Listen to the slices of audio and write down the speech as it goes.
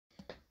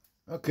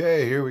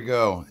Okay, here we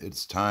go.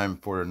 It's time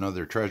for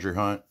another treasure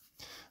hunt.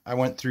 I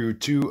went through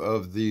two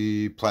of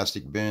the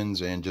plastic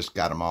bins and just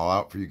got them all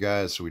out for you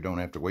guys so we don't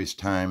have to waste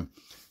time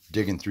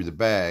digging through the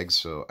bags.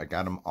 So I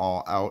got them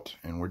all out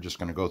and we're just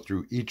going to go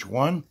through each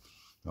one.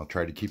 I'll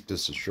try to keep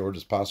this as short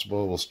as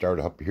possible. We'll start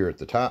up here at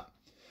the top.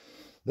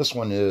 This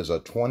one is a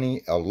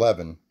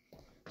 2011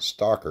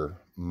 Stalker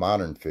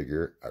modern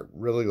figure. I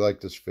really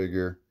like this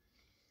figure.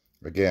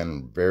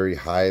 Again, very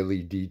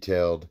highly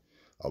detailed.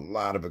 A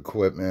lot of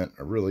equipment,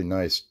 a really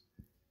nice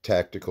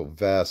tactical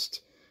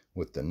vest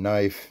with the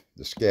knife,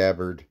 the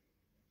scabbard,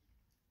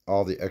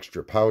 all the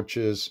extra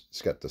pouches.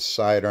 It's got the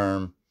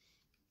sidearm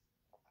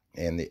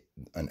and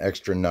an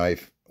extra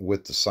knife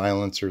with the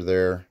silencer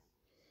there.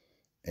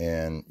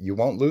 And you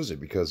won't lose it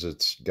because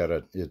it's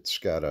bigger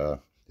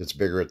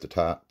at the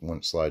top when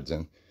it slides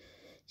in.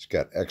 It's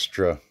got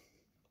extra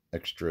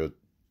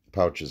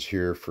pouches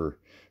here for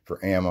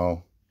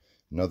ammo.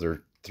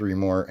 Another 3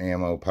 more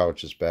ammo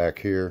pouches back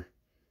here.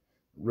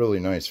 Really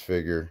nice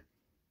figure.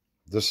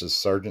 This is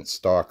Sergeant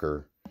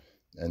Stalker,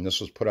 and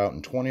this was put out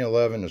in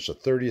 2011. It's the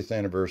 30th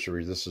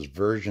anniversary. This is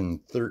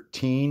version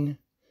 13,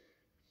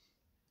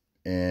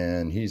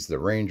 and he's the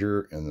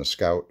Ranger and the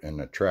Scout and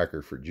the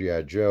Tracker for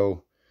G.I.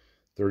 Joe.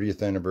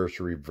 30th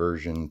anniversary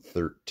version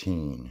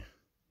 13.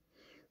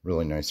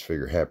 Really nice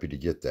figure. Happy to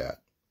get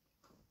that.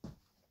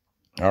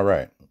 All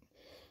right.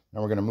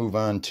 Now we're going to move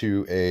on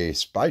to a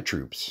Spy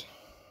Troops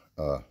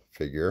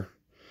figure.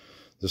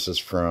 This is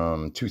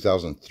from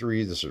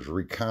 2003. This is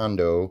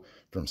Recondo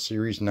from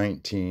Series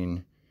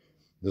 19.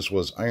 This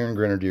was Iron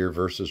Grenadier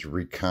versus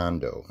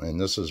Recondo. And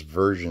this is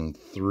version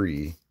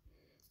 3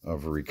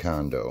 of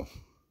Recondo.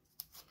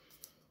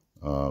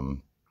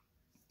 I'm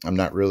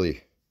not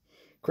really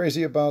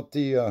crazy about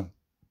the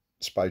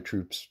Spy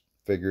Troops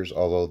figures,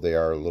 although they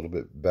are a little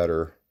bit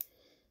better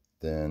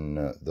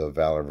than the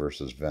Valor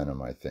versus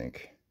Venom, I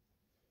think.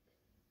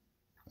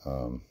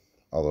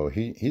 Although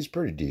he's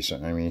pretty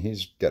decent. I mean,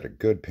 he's got a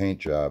good paint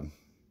job.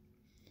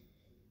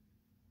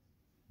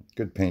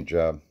 Good paint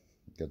job.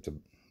 Got the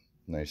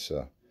nice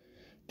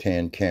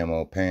tan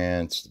camo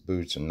pants, the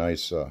boots, and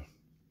nice,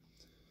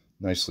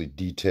 nicely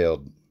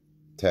detailed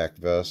tack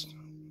vest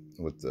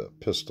with the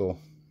pistol,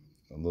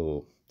 a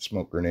little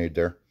smoke grenade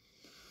there.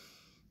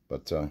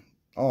 But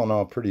all in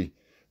all, pretty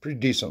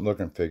decent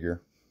looking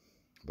figure.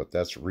 But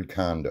that's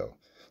Recondo.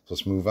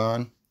 Let's move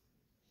on.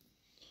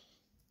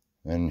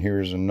 And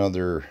here's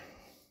another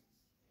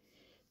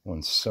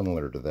one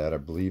similar to that. I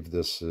believe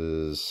this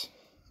is,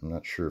 I'm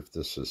not sure if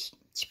this is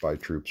Spy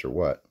Troops or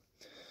what,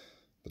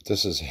 but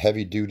this is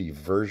Heavy Duty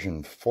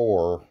version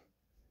 4,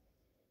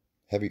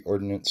 Heavy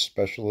Ordnance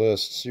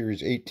Specialist,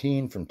 Series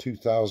 18 from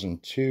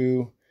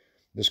 2002.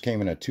 This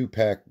came in a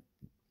 2-pack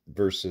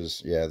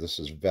versus, yeah, this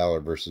is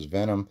Valor versus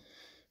Venom.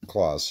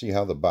 Claws. See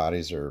how the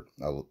bodies are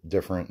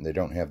different? They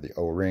don't have the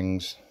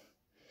O-rings.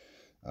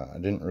 I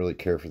didn't really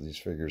care for these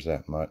figures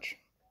that much.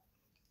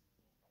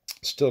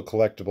 Still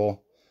collectible.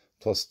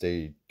 Plus,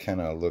 they kind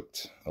of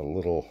looked a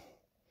little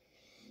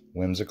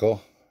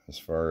whimsical as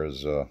far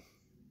as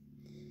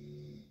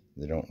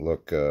they don't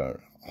look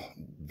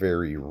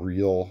very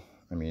real.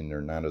 I mean,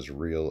 they're not as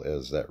real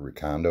as that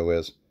Recondo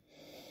is.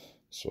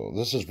 So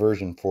this is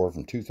version 4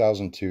 from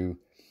 2002.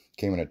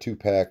 Came in a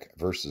 2-pack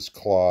versus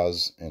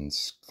Claws and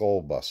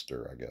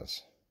Skullbuster, I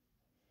guess.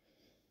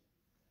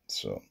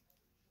 So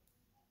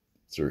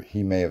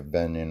he may have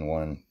been in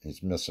one.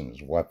 He's missing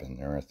his weapon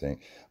there, I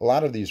think. A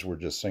lot of these were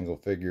just single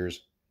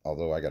figures.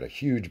 Although I got a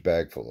huge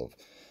bag full of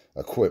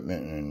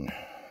equipment, and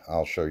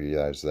I'll show you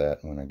guys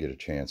that when I get a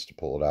chance to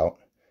pull it out.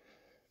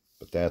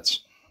 But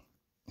that's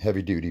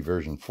Heavy Duty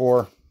version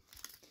 4.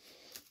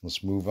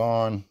 Let's move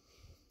on.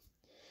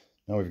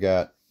 Now we've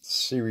got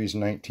Series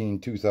 19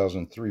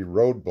 2003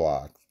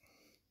 Roadblock.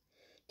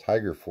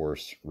 Tiger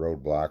Force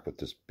Roadblock with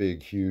this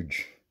big,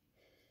 huge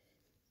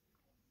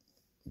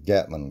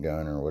Gatling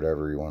gun, or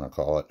whatever you want to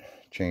call it.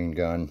 Chain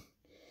gun.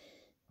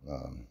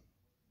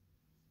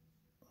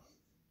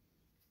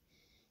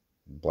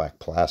 Black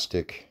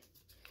plastic.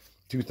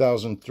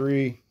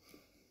 2003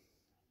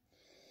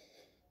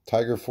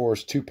 Tiger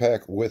Force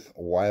 2-pack with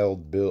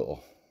Wild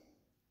Bill.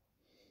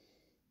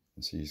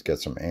 See, he's got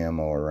some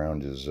ammo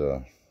around his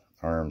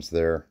arms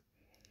there.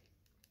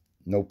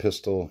 No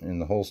pistol in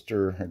the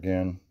holster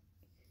again.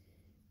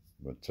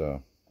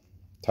 But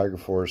Tiger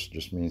Force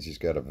just means he's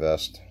got a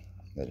vest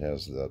that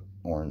has the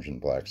orange and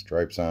black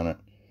stripes on it.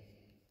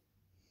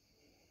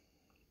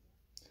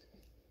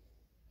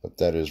 But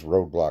that is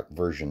Roadblock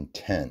version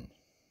 10.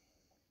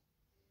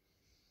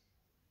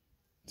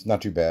 It's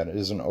not too bad. It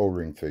is an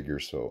O-ring figure,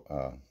 so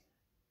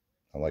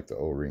I like the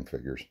O-ring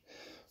figures.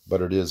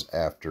 But it is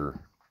after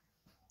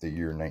the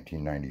year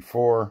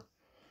 1994,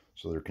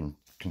 so they're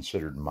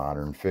considered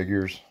modern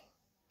figures.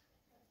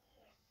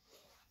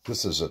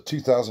 This is a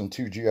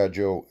 2002 G.I.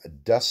 Joe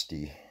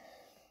Dusty,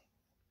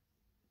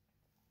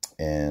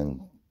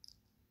 and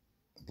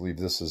I believe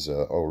this is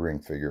a O-ring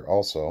figure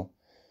also.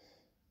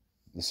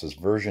 This is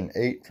version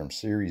 8 from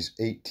Series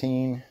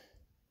 18.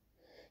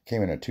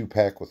 Came in a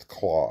 2-pack with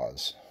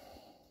Claws.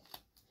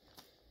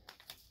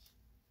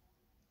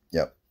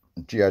 Yep.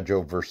 G.I.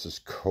 Joe versus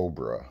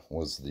Cobra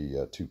was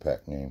the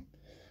 2-pack name.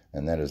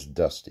 And that is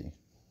Dusty.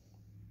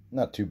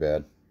 Not too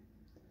bad.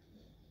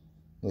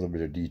 A little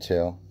bit of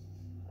detail.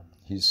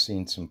 He's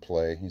seen some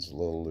play. He's a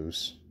little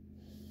loose.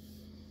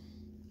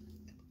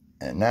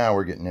 And now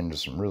we're getting into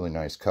some really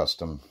nice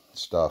custom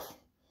stuff,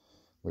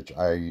 which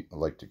I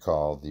like to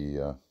call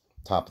the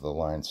top of the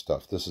line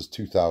stuff. This is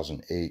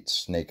 2008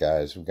 Snake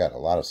Eyes. We've got a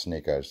lot of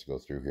Snake Eyes to go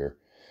through here.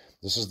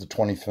 This is the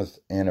 25th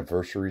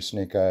anniversary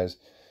Snake Eyes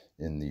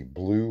in the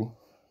blue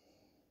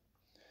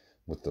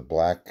with the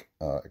black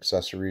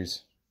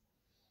accessories.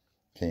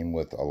 Came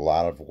with a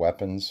lot of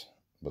weapons,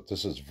 but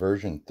this is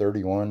version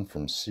 31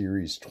 from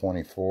series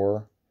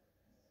 24,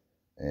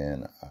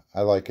 and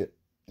I like it.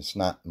 It's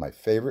not my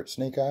favorite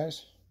Snake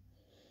Eyes,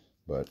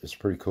 but it's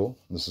pretty cool.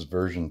 This is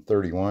version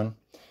 31.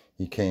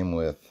 He came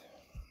with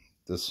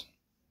this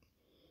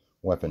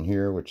weapon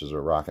here, which is a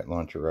rocket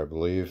launcher, I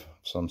believe,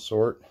 of some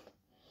sort.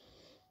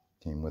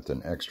 Came with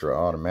an extra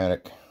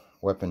automatic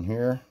weapon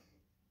here.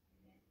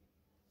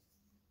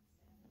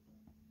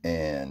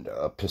 And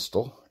a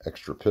pistol,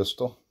 extra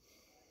pistol.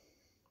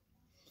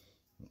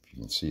 If you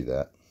can see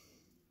that.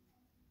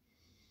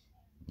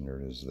 There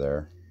it is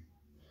there.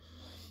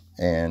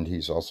 And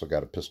he's also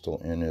got a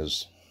pistol in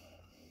his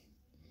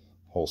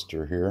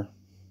holster here.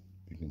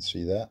 You can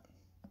see that.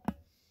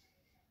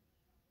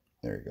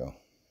 There you go.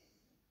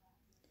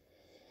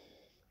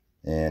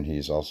 And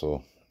he's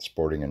also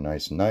sporting a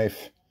nice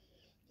knife.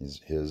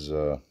 His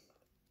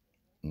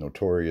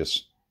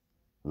notorious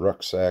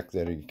rucksack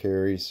that he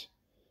carries.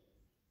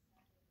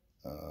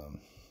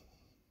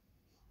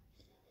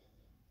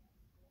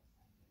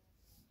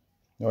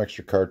 No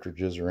extra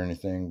cartridges or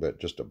anything, but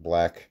just a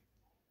black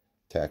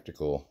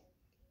tactical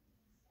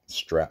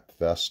strap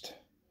vest.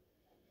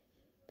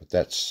 But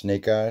that's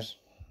Snake Eyes,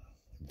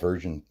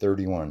 version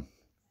 31.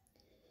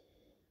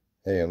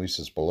 Hey, at least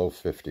it's below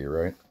 50,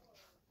 right?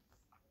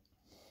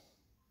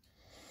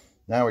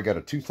 Now we got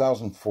a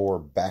 2004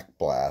 Back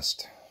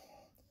Blast,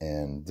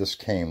 and this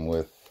came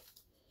with,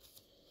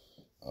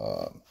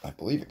 I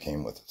believe it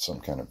came with some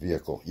kind of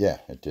vehicle. Yeah,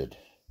 it did.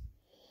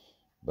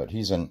 But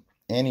he's an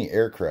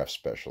anti-aircraft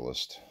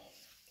specialist.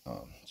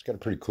 It's got a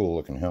pretty cool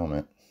looking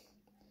helmet.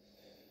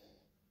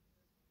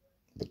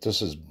 But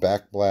this is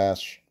Back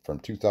Blast from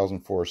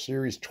 2004,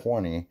 Series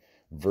 20,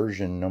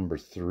 version number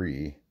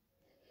 3.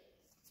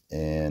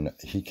 And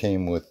he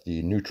came with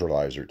the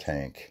neutralizer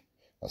tank,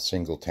 a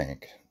single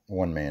tank,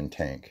 one-man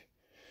tank.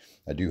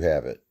 I do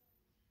have it.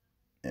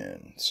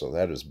 And so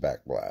that is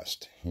Back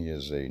Blast. He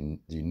is the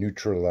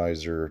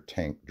neutralizer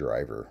tank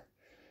driver.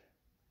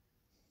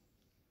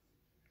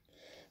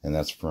 And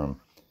that's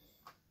from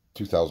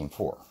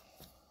 2004,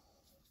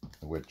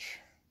 which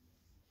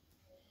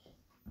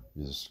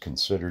is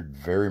considered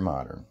very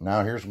modern.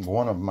 Now here's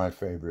one of my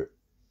favorite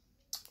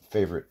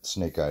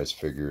Snake Eyes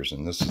figures,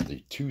 and this is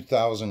the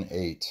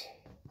 2008.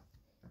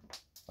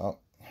 Oh,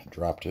 I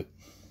dropped it.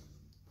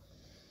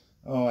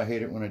 Oh, I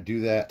hate it when I do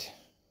that.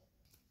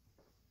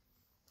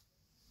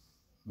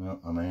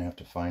 Well, I may have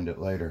to find it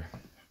later.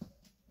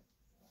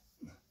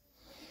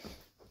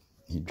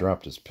 He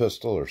dropped his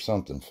pistol or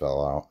something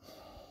fell out.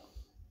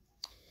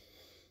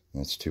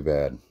 That's too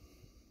bad.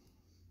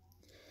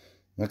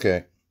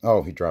 Okay.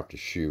 Oh, he dropped his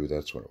shoe.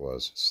 That's what it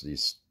was. It's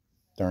these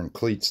darn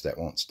cleats that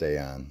won't stay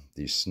on.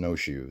 These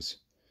snowshoes.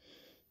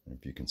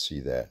 If you can see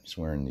that. He's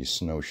wearing these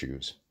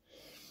snowshoes.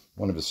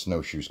 One of his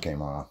snowshoes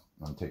came off.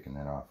 I'm taking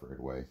that off right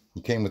away. He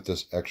came with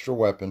this extra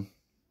weapon.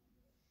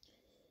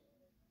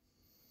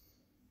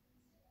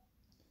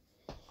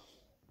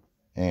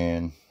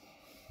 And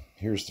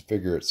here's the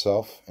figure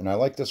itself. And I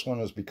like this one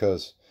is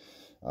because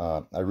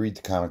I read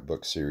the comic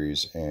book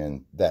series,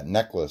 and that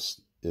necklace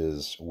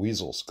is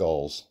weasel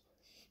skulls,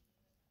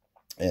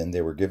 and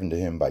they were given to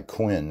him by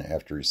Quinn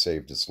after he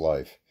saved his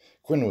life.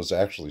 Quinn was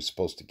actually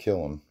supposed to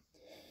kill him,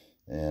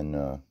 and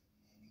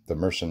the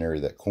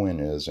mercenary that Quinn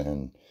is,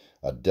 and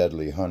a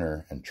deadly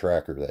hunter and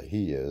tracker that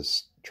he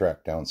is,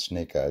 tracked down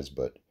Snake Eyes,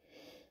 but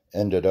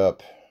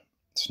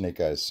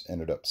Snake Eyes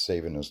ended up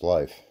saving his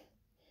life.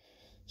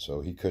 So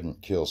he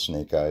couldn't kill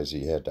Snake Eyes,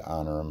 he had to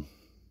honor him.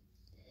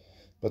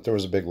 But there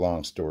was a big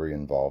long story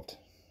involved.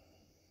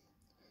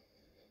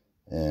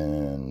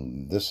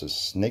 And this is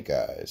Snake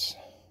Eyes.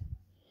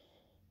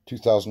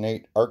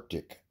 2008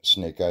 Arctic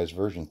Snake Eyes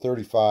version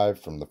 35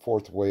 from the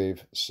 4th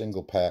Wave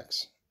single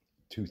packs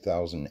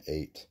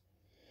 2008.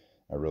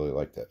 I really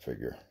like that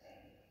figure.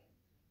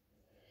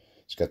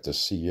 It's got the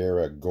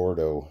Sierra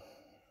Gordo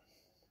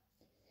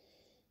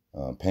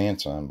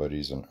pants on, but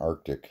he's an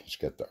Arctic. He's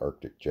got the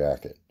Arctic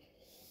jacket.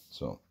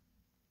 So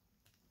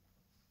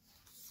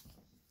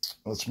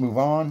let's move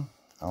on.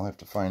 I'll have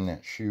to find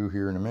that shoe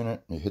here in a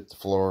minute. It hit the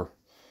floor,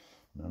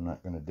 and I'm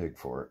not going to dig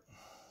for it.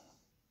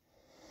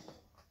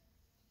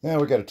 Now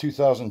we got a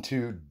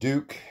 2002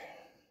 Duke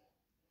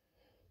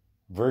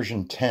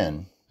version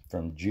 10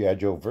 from G.I.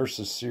 Joe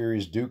versus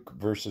series, Duke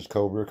versus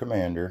Cobra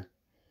Commander.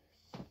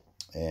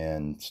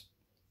 And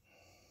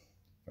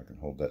if I can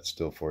hold that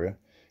still for you.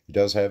 He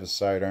does have his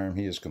sidearm.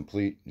 He is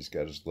complete. He's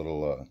got his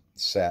little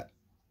SAT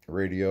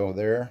radio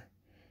there.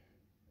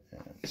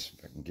 And let's see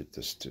if I can get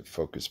this to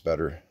focus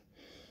better.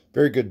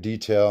 Very good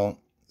detail.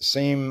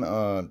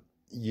 Same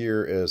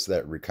year as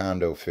that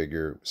Recondo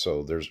figure,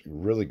 so there's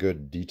really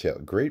good detail.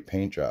 Great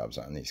paint jobs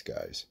on these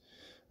guys.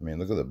 I mean,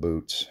 look at the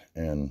boots.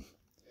 And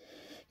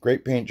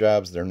great paint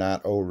jobs. They're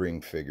not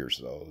O-ring figures,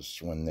 those,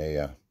 when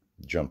they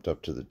jumped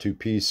up to the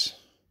two-piece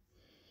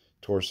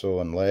torso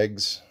and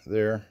legs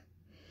there.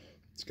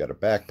 It's got a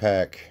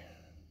backpack,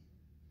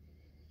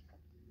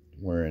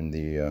 wearing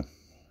the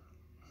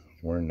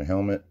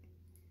helmet,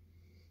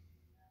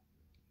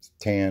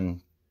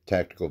 tan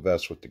tactical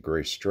vest with the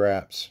gray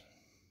straps,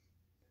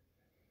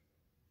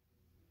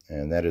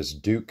 and that is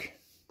Duke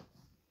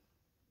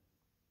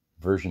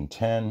version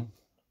 10.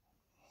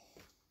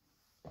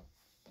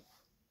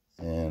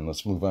 And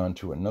let's move on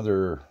to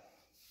another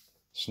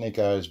Snake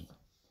Eyes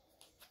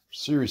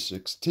Series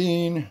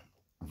 16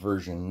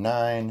 version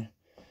 9.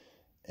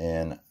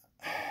 And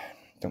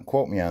don't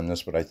quote me on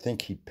this, but I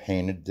think he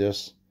painted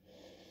this.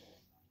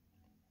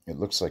 It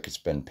looks like it's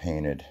been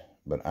painted,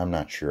 but I'm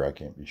not sure. I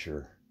can't be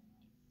sure.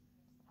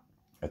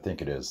 I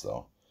think it is,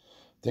 though.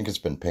 I think it's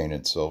been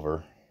painted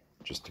silver,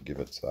 just to give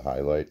it the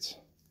highlights.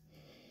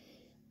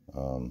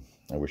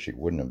 I wish he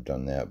wouldn't have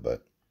done that,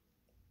 but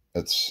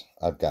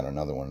I've got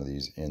another one of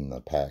these in the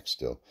pack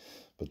still.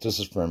 But this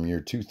is from year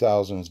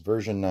 2000's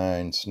version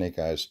 9 Snake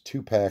Eyes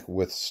 2-pack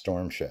with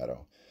Storm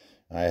Shadow.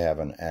 I have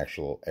an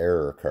actual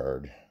error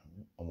card.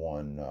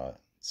 One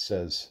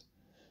says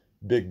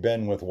Big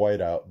Ben with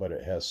whiteout, but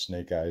it has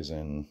Snake Eyes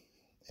and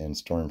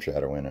Storm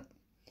Shadow in it.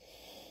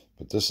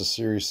 But this is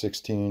Series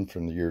 16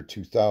 from the year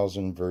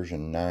 2000,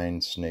 version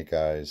 9 Snake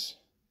Eyes.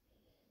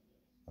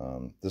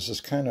 This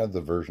is kind of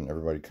the version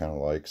everybody kind of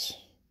likes,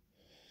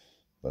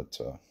 but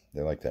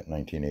they like that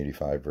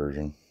 1985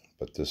 version.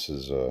 But this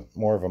is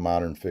more of a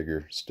modern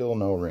figure. Still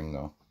no ring,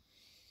 though.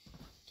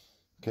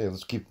 Okay,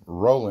 let's keep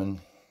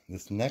rolling.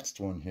 This next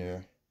one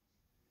here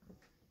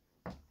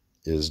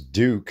is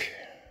Duke.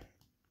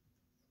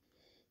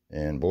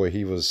 And boy,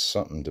 he was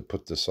something to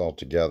put this all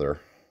together.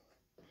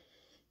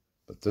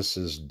 But this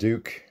is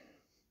Duke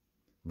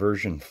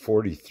version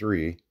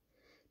 43,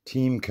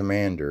 Team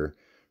Commander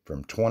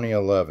from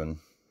 2011.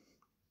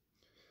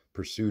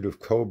 Pursuit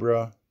of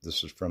Cobra.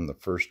 This is from the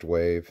first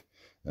wave.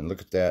 And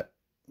look at that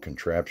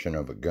contraption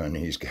of a gun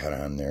he's got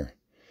on there.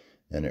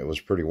 And it was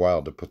pretty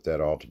wild to put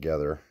that all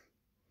together.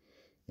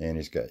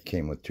 And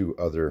came with 2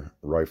 other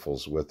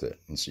rifles with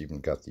it. And so you even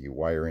got the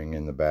wiring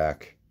in the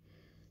back.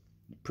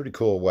 Pretty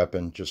cool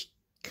weapon. Just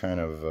kind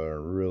of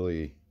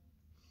really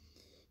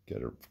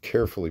got to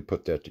carefully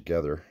put that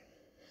together.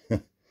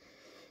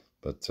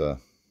 But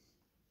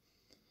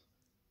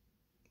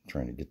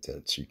trying to get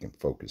that so you can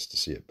focus to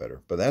see it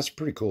better. But that's a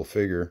pretty cool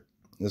figure.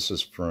 This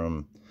is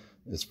from,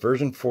 it's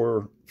version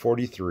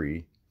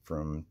 443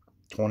 from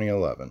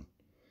 2011.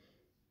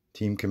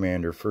 Team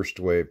Commander, First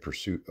Wave,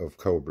 Pursuit of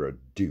Cobra,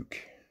 Duke.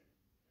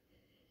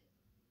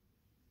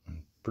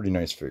 Pretty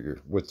nice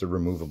figure with the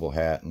removable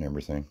hat and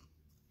everything.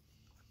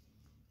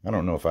 I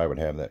don't know if I would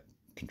have that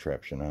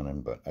contraption on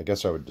him, but I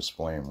guess I would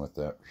display him with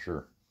that for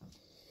sure.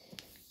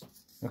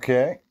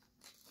 Okay,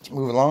 let's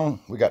move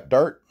along. We got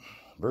Dart,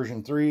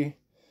 version 3,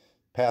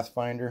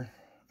 Pathfinder.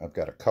 I've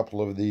got a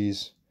couple of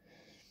these.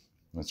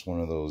 That's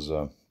one of those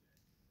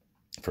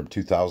from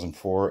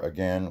 2004,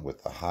 again,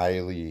 with the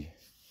highly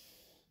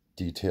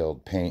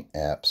detailed paint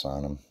apps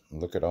on them.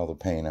 Look at all the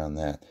paint on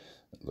that.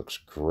 It looks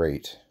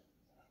great.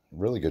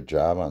 Really good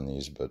job on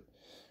these, but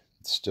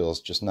still, it's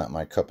just not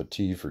my cup of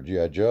tea for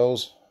G.I.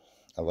 Joes.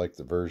 I like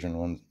the version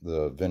one,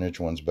 the vintage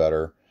ones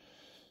better.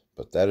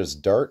 But that is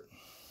Dart,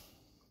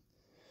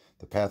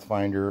 the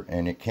Pathfinder,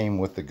 and it came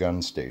with the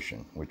gun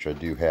station, which I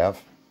do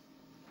have.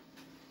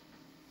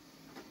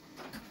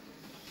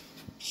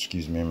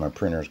 Excuse me, my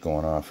printer's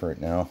going off right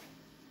now.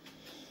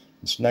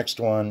 This next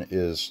one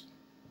is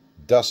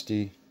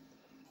Dusty,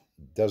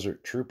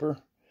 Desert Trooper,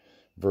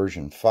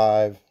 version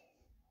 5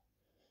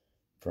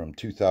 from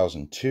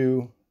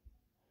 2002.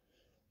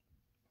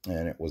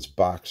 And it was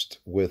boxed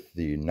with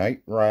the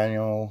Night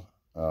Rhino.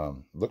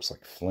 Looks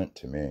like Flint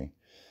to me.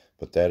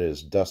 But that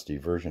is Dusty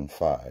version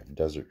 5,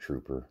 Desert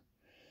Trooper,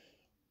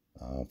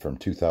 from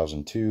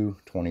 2002,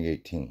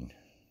 2018.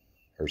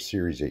 Or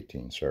Series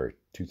 18, sorry,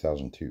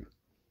 2002.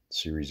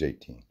 Series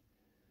 18.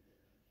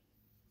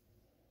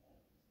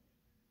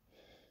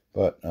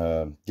 But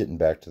getting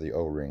back to the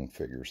O-ring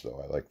figures,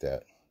 though, I like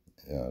that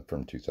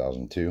from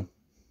 2002.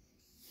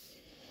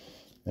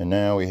 And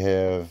now we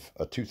have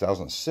a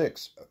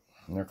 2006,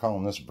 and they're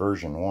calling this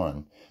version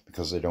 1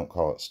 because they don't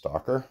call it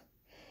Stalker.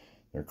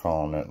 They're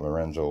calling it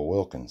Lorenzo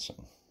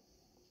Wilkinson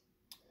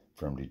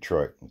from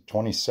Detroit.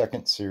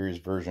 22nd Series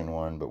version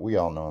 1, but we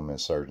all know him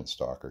as Sergeant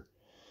Stalker.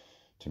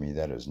 To me,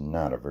 that is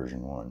not a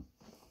version 1.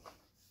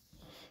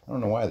 I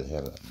don't know why they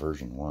have that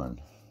version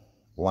 1.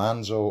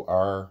 Lonzo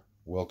R.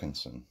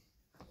 Wilkinson.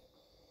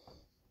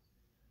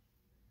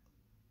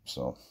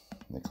 So,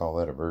 they call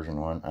that a version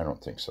 1? I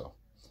don't think so.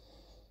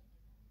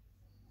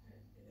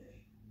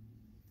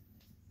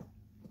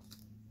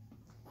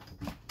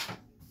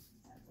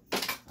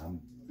 I'm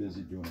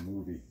busy doing a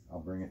movie. I'll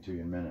bring it to you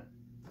in a minute.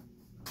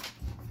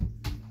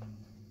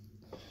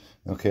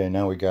 Okay,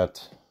 now we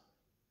got,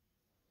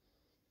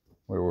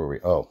 where were we?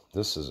 Oh,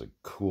 this is a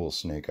cool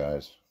Snake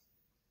Eyes.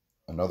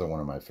 Another one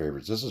of my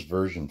favorites. This is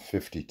version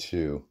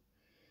 52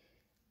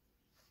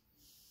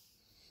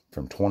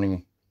 from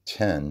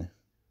 2010.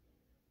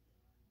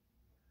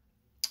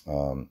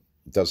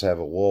 It does have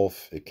a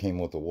wolf. It came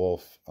with a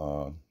wolf.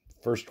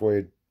 First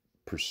Wave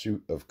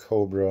Pursuit of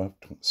Cobra,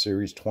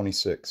 Series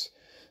 26,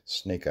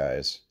 Snake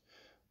Eyes.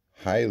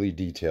 Highly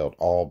detailed,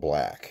 all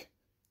black.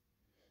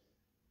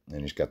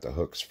 And he's got the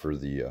hooks for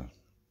the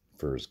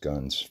for his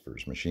guns, for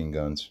his machine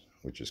guns,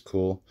 which is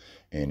cool.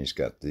 And he's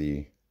got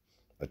the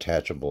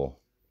attachable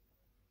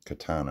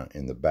katana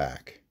in the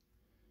back.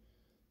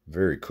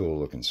 Very cool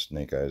looking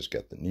Snake Eyes.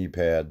 Got the knee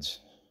pads,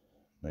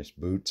 nice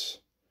boots.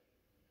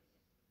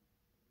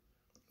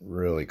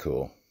 Really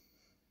cool.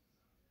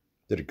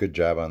 Did a good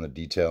job on the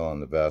detail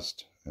on the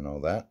vest and all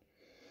that.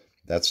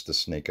 That's the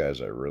Snake Eyes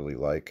I really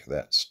like,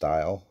 that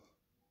style.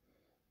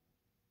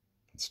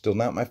 It's still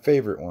not my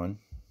favorite one.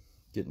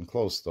 Getting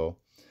close though.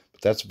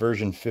 But that's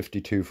version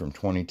 52 from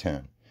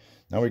 2010.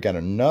 Now we got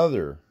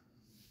another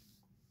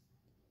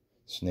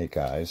Snake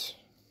Eyes.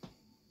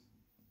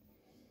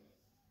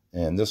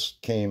 And this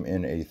came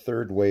in a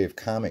Third Wave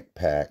comic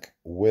pack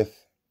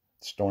with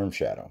Storm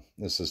Shadow.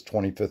 This is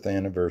 25th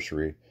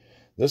anniversary.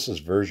 This is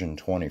version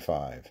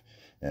 25.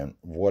 And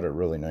what a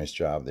really nice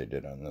job they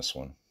did on this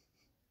one.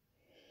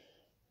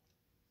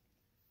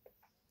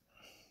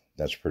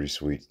 That's pretty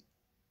sweet.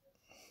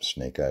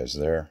 Snake Eyes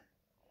there.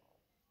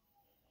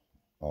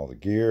 All the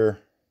gear.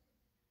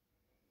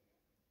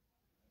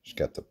 She's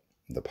got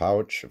the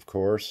pouch, of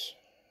course.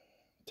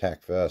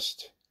 Tack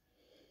vest.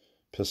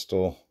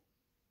 Pistol.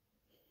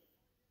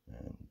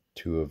 And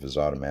 2 of his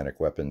automatic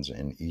weapons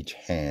in each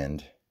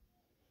hand.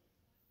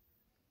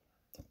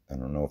 I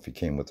don't know if he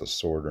came with a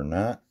sword or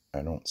not.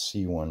 I don't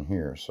see one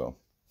here, so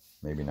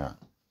maybe not.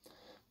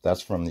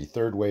 That's from the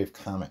Third Wave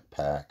comic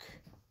pack.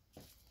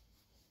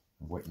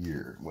 What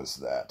year was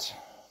that?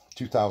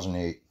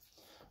 2008.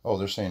 Oh,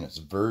 they're saying it's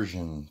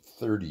version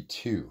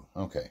 32.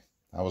 Okay,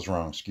 I was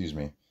wrong, excuse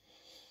me.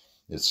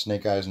 It's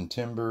Snake Eyes and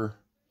Timber,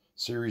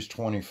 Series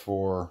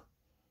 24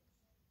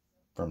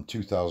 from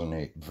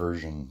 2008,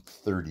 version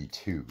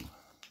 32.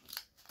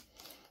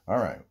 All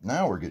right,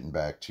 now we're getting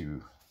back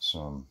to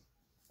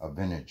a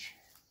vintage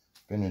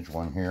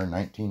one here,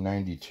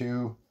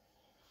 1992.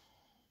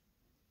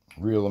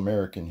 Real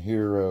American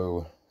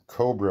Hero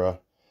Cobra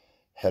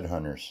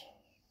Headhunters.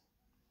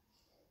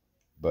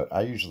 But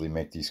I usually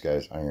make these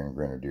guys Iron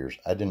Grenadiers.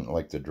 I didn't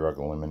like the Drug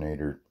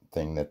Eliminator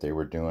thing that they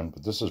were doing,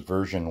 but this is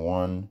version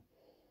 1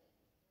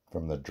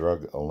 from the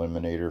Drug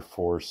Eliminator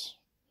Force.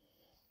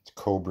 It's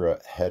Cobra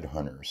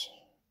Headhunters.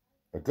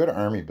 A good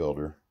army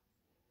builder,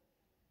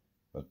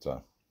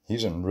 but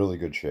he's in really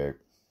good shape.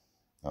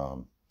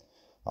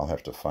 I'll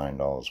have to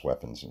find all his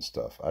weapons and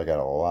stuff. I got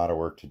a lot of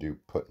work to do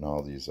putting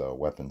all these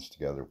weapons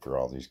together for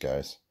all these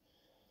guys.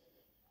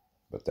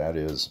 But that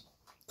is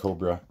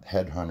Cobra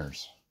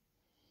Headhunters.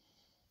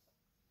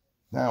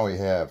 Now we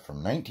have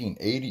from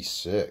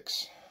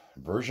 1986,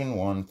 version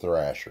 1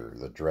 Thrasher,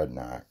 the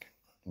Dreadnought.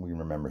 We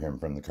remember him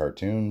from the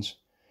cartoons.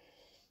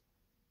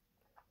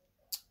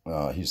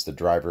 He's the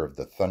driver of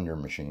the Thunder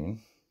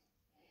Machine.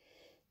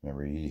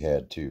 Remember, he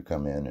had to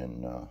come in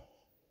and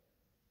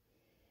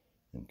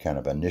kind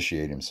of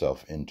initiate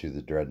himself into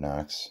the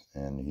Dreadnoughts,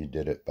 and he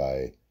did it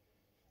by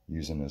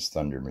using his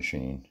Thunder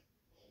Machine.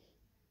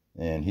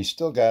 And he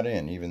still got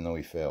in, even though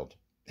he failed.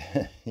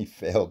 He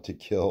failed to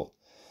kill,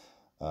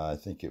 I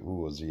think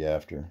who was he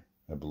after?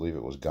 I believe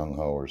it was Gung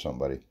Ho or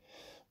somebody.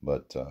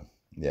 But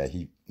yeah,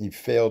 he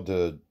failed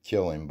to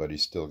kill him, but he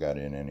still got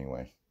in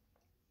anyway.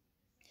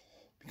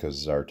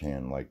 Because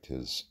Zartan liked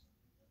his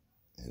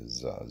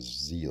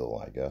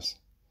zeal, I guess.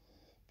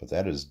 But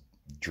that is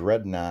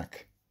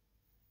Dreadnought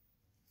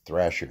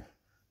Thrasher,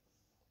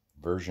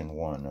 version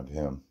 1 of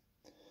him.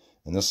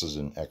 And this is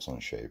in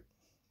excellent shape.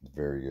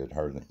 Very good.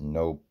 Hardly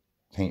no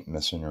paint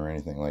missing or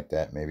anything like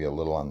that. Maybe a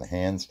little on the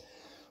hands.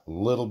 A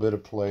little bit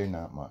of play,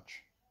 not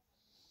much.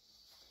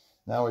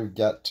 Now we've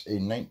got a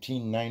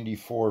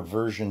 1994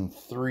 version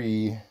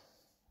 3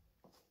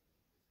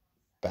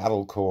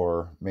 Battle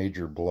Corps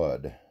Major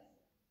Blood.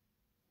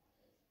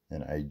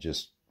 And I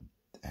just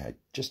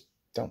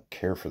don't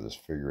care for this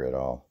figure at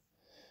all.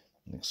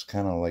 It's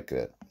kind of like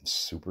that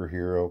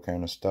superhero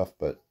kind of stuff,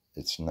 but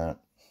it's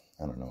not,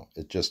 I don't know.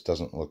 It just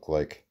doesn't look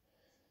like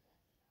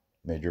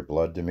Major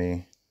Blood to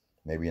me.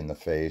 Maybe in the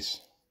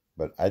face,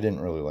 but I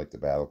didn't really like the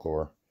Battle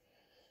Corps.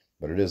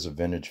 But it is a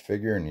vintage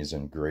figure, and he's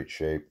in great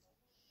shape.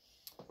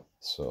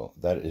 So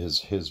that is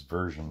his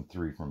version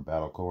 3 from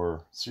Battle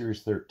Corps,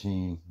 Series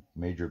 13,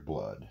 Major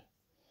Blood.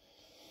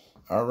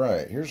 All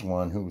right, here's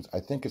one who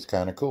I think is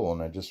kind of cool,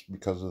 and just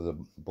because of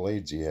the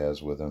blades he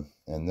has with him.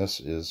 And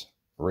this is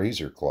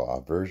Razor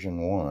Claw,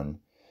 version 1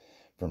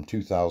 from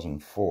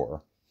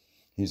 2004.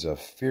 He's a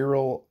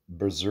feral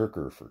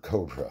berserker for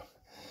Cobra.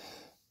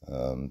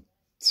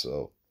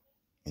 So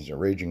he's a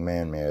raging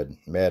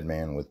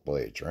madman with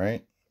blades,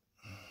 right?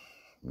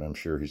 And I'm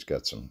sure he's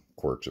got some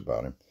quirks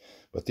about him.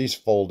 But these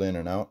fold in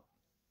and out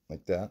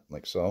like that,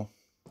 like so.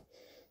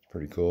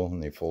 Pretty cool,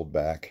 and they fold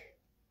back.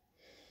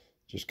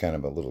 Just kind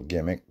of a little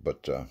gimmick,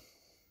 but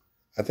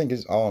I think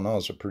it's, all in all,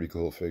 it's a pretty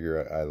cool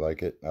figure. I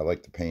like it. I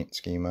like the paint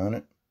scheme on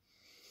it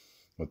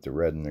with the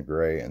red and the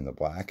gray and the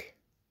black.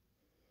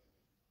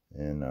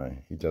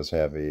 And he does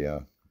have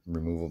a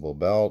removable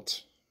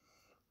belt.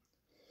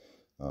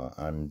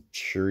 I'm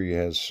sure he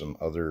has some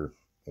other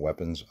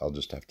weapons. I'll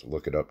just have to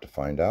look it up to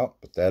find out.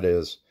 But that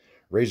is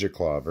Razor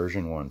Claw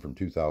version 1 from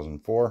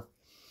 2004.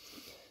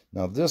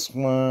 Now this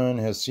one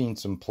has seen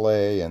some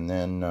play, and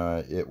then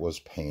it was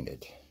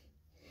painted.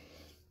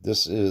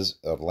 This is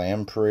a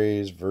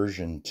Lampreys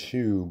version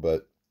 2,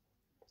 but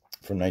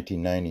from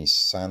 1990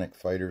 Sonic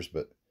Fighters,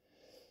 but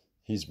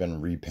he's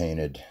been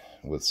repainted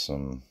with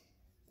some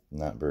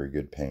not very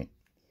good paint.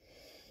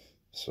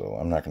 So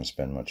I'm not going to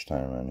spend much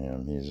time on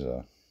him.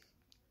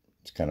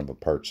 It's kind of a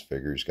parts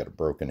figure. He's got a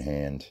broken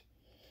hand.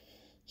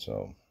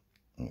 So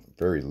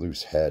very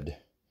loose head.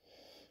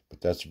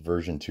 But that's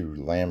version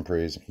 2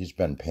 Lampreys. He's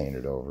been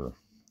painted over,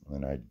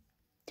 and I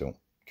don't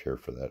care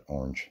for that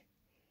orange.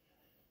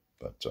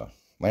 But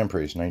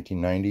Lampreys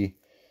 1990.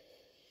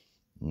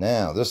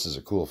 Now, this is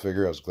a cool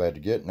figure I was glad to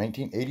get.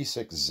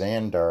 1986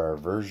 Xandar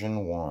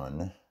version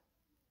 1.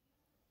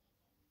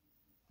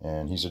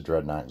 And he's a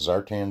Dreadnought.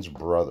 Zartan's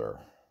brother.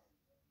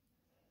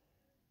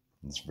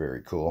 It's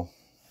very cool.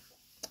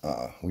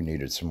 We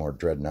needed some more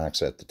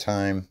Dreadnoughts at the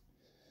time.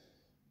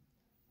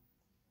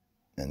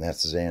 And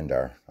that's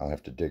Xandar. I'll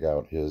have to dig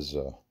out his...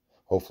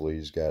 hopefully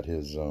he's got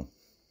his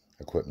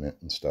equipment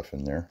and stuff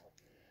in there.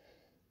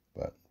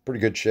 But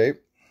pretty good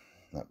shape.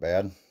 Not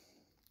bad.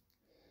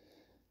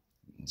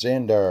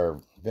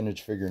 Xandar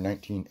vintage figure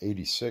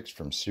 1986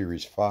 from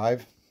Series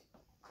 5.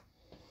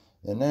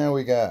 And now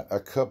we got a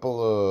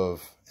couple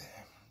of...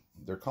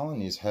 They're calling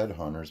these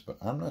headhunters, but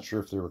I'm not sure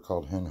if they were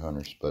called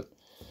headhunters, but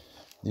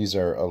these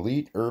are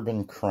Elite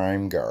Urban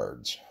Crime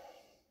Guards.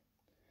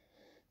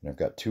 And I've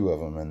got 2 of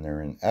them, and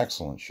they're in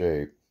excellent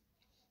shape.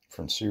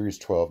 From Series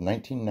 12,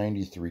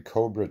 1993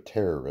 Cobra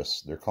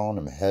Terrorists. They're calling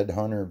them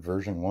Headhunter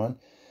version 1.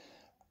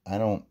 I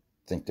don't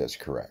think that's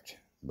correct,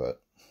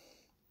 but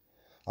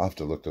I'll have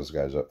to look those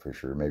guys up for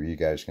sure. Maybe you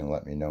guys can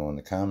let me know in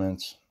the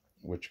comments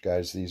which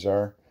guys these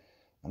are.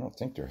 I don't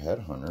think they're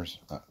headhunters,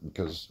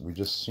 because we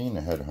just seen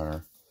a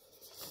headhunter.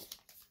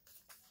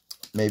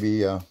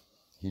 Maybe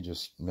he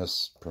just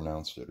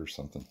mispronounced it or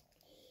something.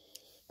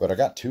 But I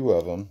got 2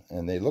 of them,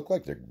 and they look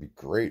like they'd be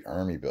great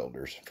army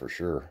builders for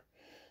sure.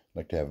 I'd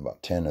like to have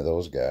about 10 of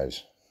those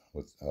guys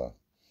with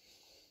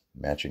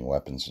matching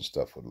weapons and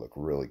stuff. Would look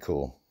really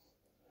cool.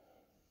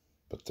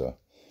 But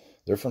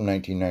they're from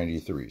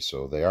 1993,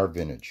 so they are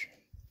vintage.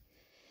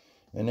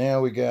 And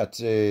now we got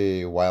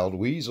a Wild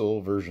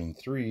Weasel version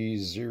 3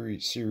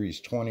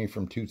 Series 20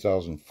 from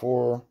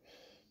 2004.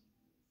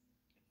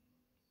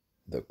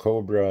 The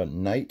Cobra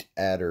Night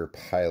Adder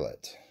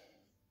Pilot.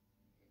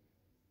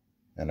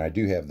 And I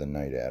do have the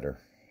Night Adder.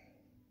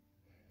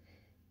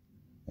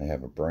 I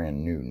have a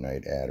brand new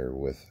Night Adder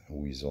with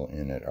Weasel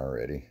in it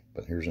already.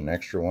 But here's an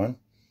extra one.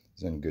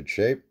 It's in good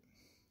shape.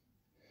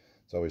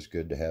 It's always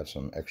good to have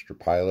some extra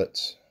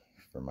pilots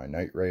for my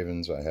Night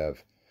Ravens. I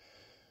have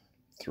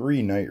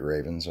 3 Night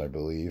Ravens, I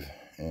believe,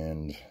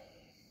 and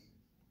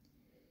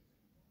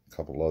a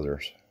couple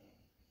others.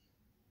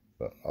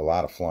 But a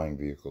lot of flying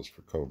vehicles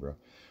for Cobra.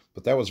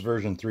 But that was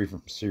version 3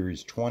 from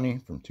Series 20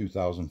 from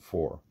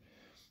 2004.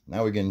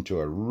 Now we get into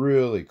a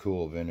really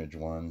cool vintage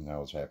one I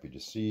was happy to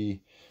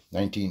see.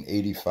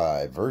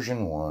 1985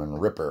 version 1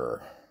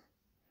 Ripper.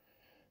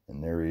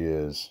 And there he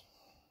is.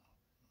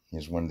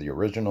 He's one of the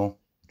original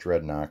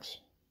Dreadnoughts.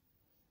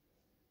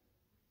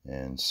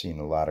 And seen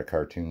a lot of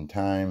cartoon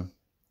time.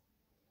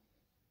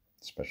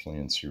 Especially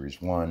in Series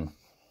 1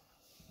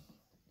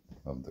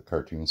 of the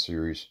cartoon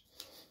series.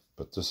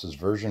 But this is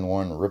version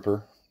 1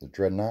 Ripper, the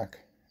Dreadnought,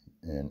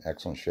 in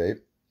excellent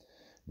shape.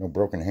 No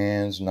broken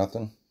hands,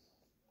 nothing.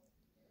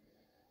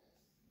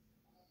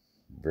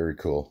 Very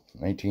cool.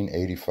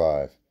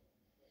 1985.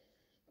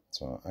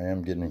 So I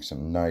am getting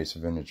some nice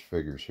vintage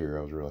figures here.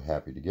 I was really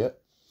happy to get.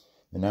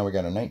 And now we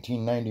got a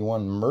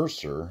 1991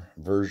 Mercer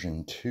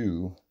version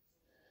 2.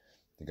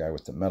 The guy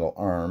with the metal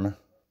arm.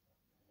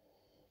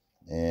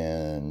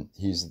 And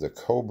he's the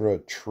Cobra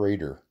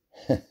Trader.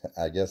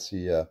 I guess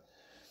he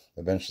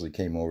eventually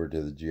came over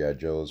to the G.I.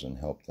 Joes and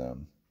helped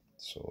them.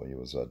 So he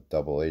was a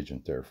double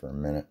agent there for a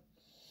minute.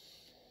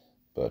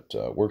 But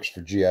works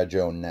for G.I.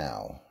 Joe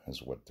now,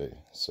 is what it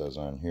says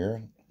on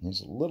here.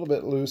 He's a little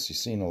bit loose. He's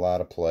seen a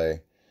lot of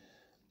play.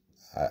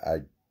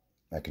 I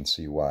can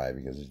see why,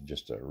 because he's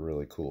just a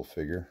really cool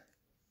figure.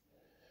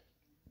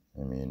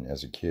 I mean,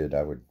 as a kid,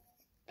 I would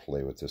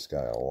play with this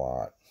guy a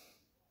lot.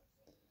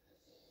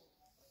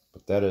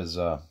 But that is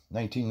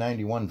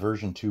 1991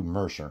 version 2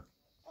 Mercer.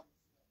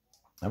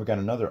 Now we got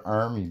another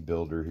army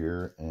builder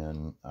here,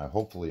 and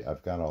hopefully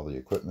I've got all the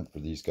equipment for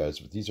these guys.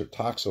 But these are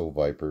Toxo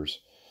Vipers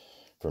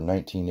from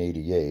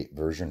 1988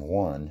 version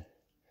 1.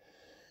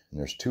 And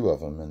there's 2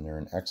 of them, and they're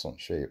in excellent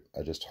shape.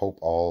 I just hope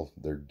all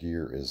their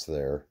gear is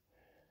there.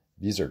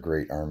 These are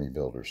great army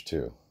builders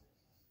too.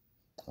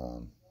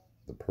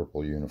 The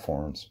purple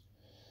uniforms.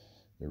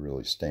 They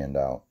really stand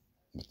out.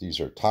 But these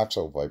are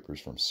Toxo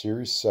Vipers from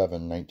Series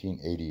 7,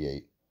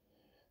 1988,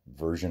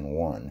 version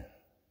 1.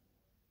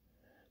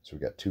 So we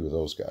got 2 of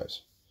those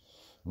guys.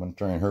 I'm going to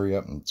try and hurry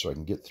up so I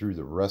can get through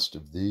the rest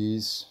of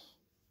these.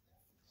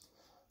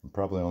 I'm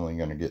probably only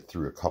going to get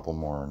through a couple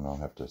more and I'll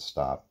have to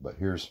stop. But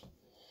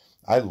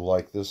I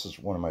like this. This is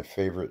one of my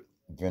favorite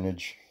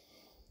vintage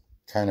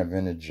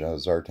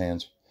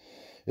Zartans.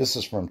 This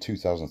is from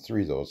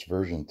 2003 though. It's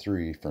version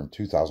 3 from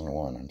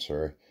 2001, I'm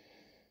sorry,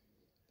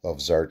 of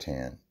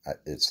Zartan.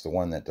 It's the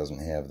one that doesn't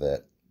have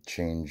that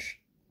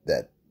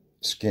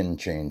skin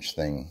change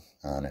thing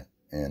on it.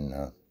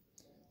 And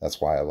that's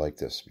why I like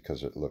this,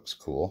 because it looks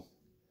cool.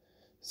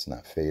 It's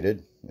not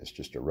faded. It's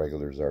just a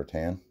regular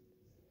Zartan.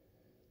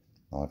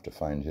 I'll have to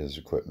find his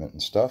equipment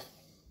and stuff.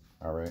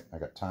 All right, I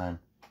got time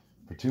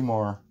for 2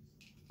 more,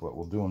 but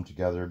we'll do them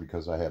together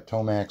because I have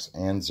Tomax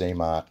and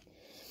Xamot.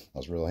 I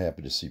was really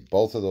happy to see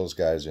both of those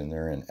guys in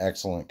there in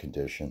excellent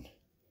condition.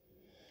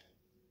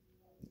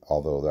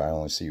 Although I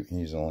only see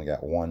he's only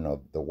got one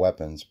of the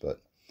weapons,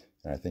 but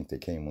I think they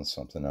came with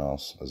something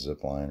else, a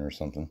zip line or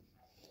something.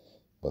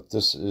 But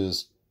this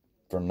is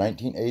from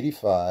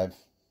 1985,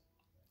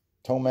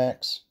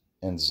 Tomax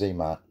and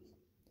Xamot,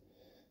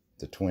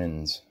 the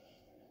twins.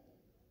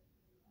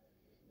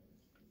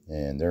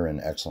 And they're in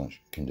excellent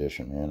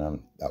condition,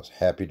 and I was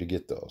happy to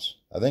get those.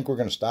 I think we're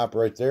going to stop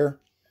right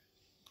there,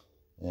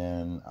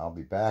 and I'll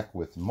be back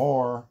with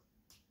more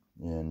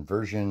in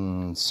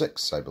version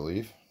 6, I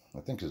believe. I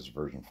think it's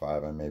version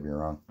 5. I may be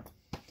wrong.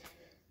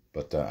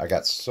 But I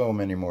got so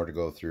many more to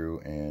go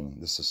through,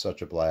 and this is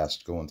such a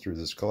blast going through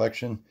this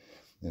collection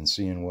and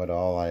seeing what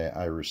all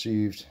I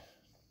received.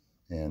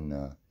 And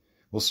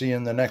we'll see you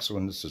in the next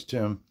one. This is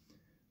Tim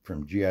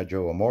from G.I.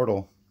 Joe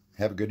Immortal.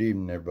 Have a good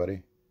evening,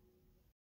 everybody.